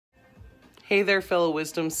Hey there, fellow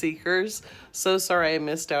wisdom seekers. So sorry I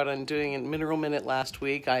missed out on doing a Mineral Minute last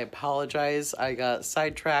week. I apologize. I got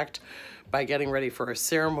sidetracked by getting ready for a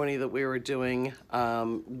ceremony that we were doing,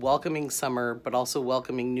 welcoming summer, but also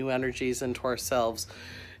welcoming new energies into ourselves.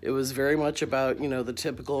 It was very much about, the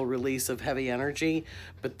typical release of heavy energy,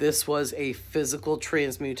 but this was a physical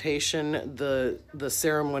transmutation. The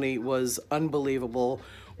ceremony was unbelievable.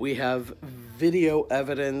 We have video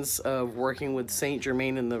evidence of working with Saint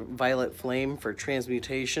Germain and the Violet Flame for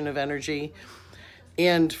transmutation of energy.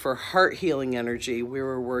 And for heart healing energy, we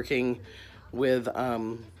were working with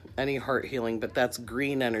any heart healing, but that's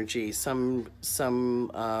green energy. Some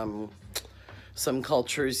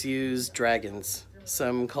cultures use dragons.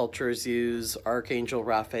 Some cultures use Archangel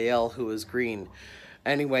Raphael, who is green.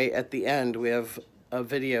 Anyway, at the end, we have a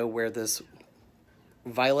video where this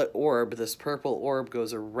violet orb, this purple orb,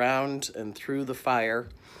 goes around and through the fire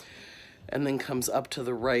and then comes up to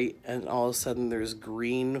the right, and all of a sudden there's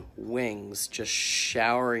green wings just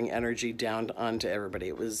showering energy down onto everybody.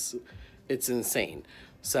 It's insane.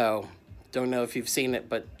 So don't know if you've seen it,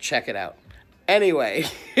 but check it out. Anyway,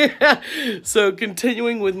 so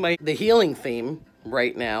continuing with the healing theme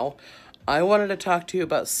right now, I wanted to talk to you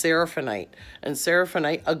about Seraphinite. And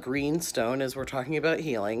Seraphinite, a green stone, as we're talking about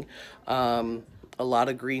healing. A lot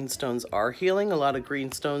of green stones are healing. A lot of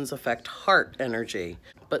green stones affect heart energy.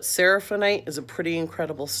 But Seraphinite is a pretty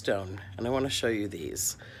incredible stone, and I want to show you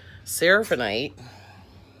these. Seraphinite,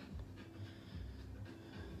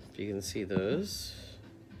 if you can see those.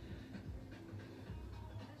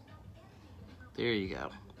 There you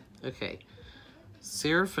go. Okay.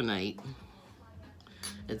 Seraphinite,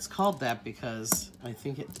 it's called that because I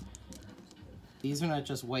think these are not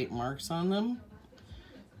just white marks on them.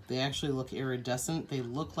 They actually look iridescent. They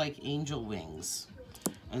look like angel wings.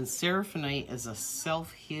 And Seraphinite is a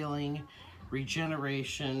self-healing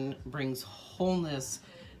regeneration, brings wholeness,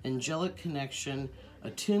 angelic connection,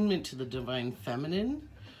 attunement to the divine feminine,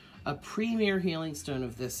 a premier healing stone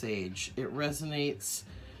of this age. It resonates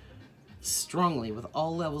strongly with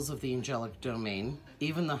all levels of the angelic domain,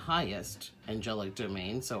 even the highest angelic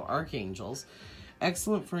domain, so archangels.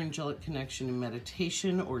 Excellent for angelic connection in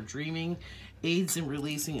meditation or dreaming, aids in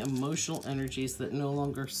releasing emotional energies that no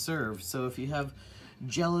longer serve. So if you have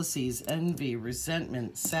jealousies, envy,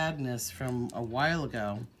 resentment, sadness from a while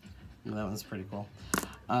ago, that one's pretty cool.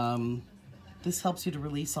 This helps you to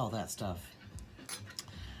release all that stuff.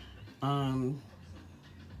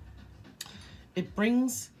 It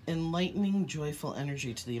brings enlightening, joyful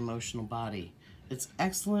energy to the emotional body. It's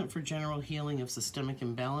excellent for general healing of systemic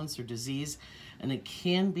imbalance or disease, and it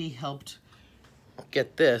can be helped,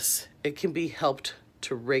 get this, it can be helped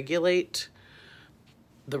to regulate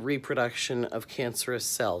the reproduction of cancerous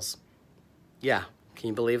cells. Yeah, can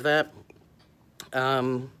you believe that?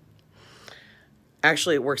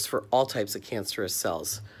 Actually, it works for all types of cancerous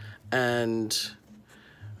cells, and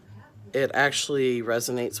it actually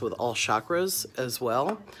resonates with all chakras as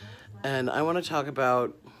well. And I want to talk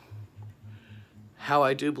about how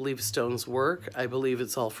I do believe stones work. I believe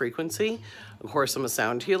it's all frequency. Of course, I'm a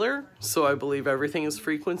sound healer, so I believe everything is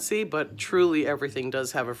frequency, but truly everything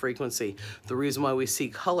does have a frequency. The reason why we see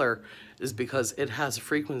color is because it has a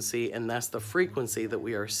frequency, and that's the frequency that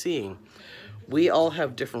we are seeing. We all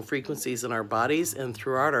have different frequencies in our bodies and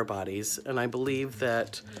throughout our bodies, and I believe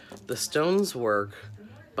that the stones work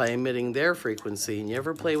by emitting their frequency. And you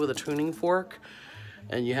ever play with a tuning fork?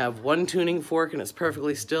 And you have one tuning fork and it's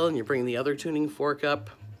perfectly still, and you bring the other tuning fork up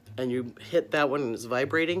and you hit that one and it's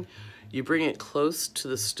vibrating. You bring it close to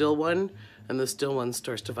the still one and the still one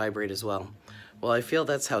starts to vibrate as well. Well, I feel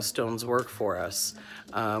that's how stones work for us.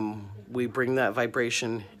 We bring that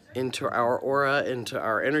vibration into our aura, into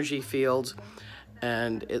our energy field,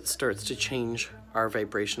 and it starts to change our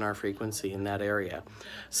vibration, our frequency in that area.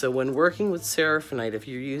 So when working with Seraphinite, if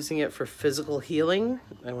you're using it for physical healing,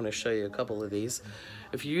 I want to show you a couple of these.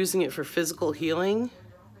 If you're using it for physical healing,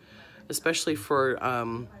 especially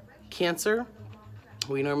for cancer,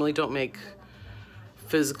 we normally don't make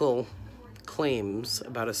physical claims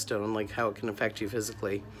about a stone, like how it can affect you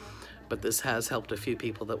physically. But this has helped a few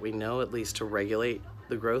people that we know, at least to regulate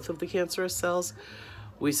the growth of the cancerous cells.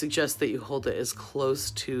 We suggest that you hold it as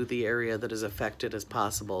close to the area that is affected as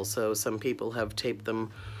possible. So some people have taped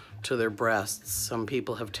them to their breasts. Some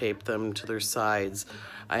people have taped them to their sides.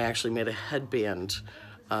 I actually made a headband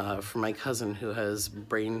for my cousin who has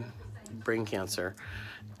brain cancer.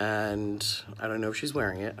 And I don't know if she's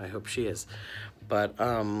wearing it. I hope she is. But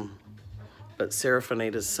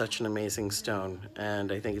Seraphinite is such an amazing stone,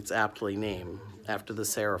 and I think it's aptly named after the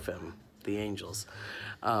seraphim, the angels.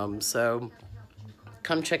 So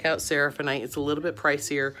come check out Seraphinite. It's a little bit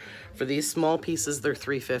pricier. For these small pieces, they're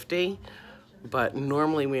 $3.50, but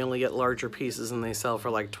normally we only get larger pieces and they sell for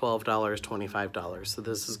like $12, $25. So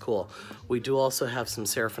this is cool. We do also have some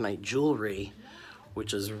Seraphinite jewelry,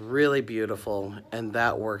 which is really beautiful, and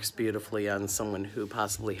that works beautifully on someone who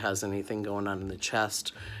possibly has anything going on in the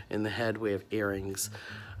chest, in the head. We have earrings.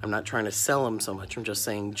 I'm not trying to sell them so much. I'm just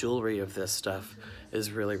saying jewelry of this stuff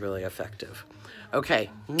is really, really effective. Okay,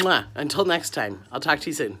 mwah. Until next time, I'll talk to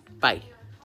you soon. Bye.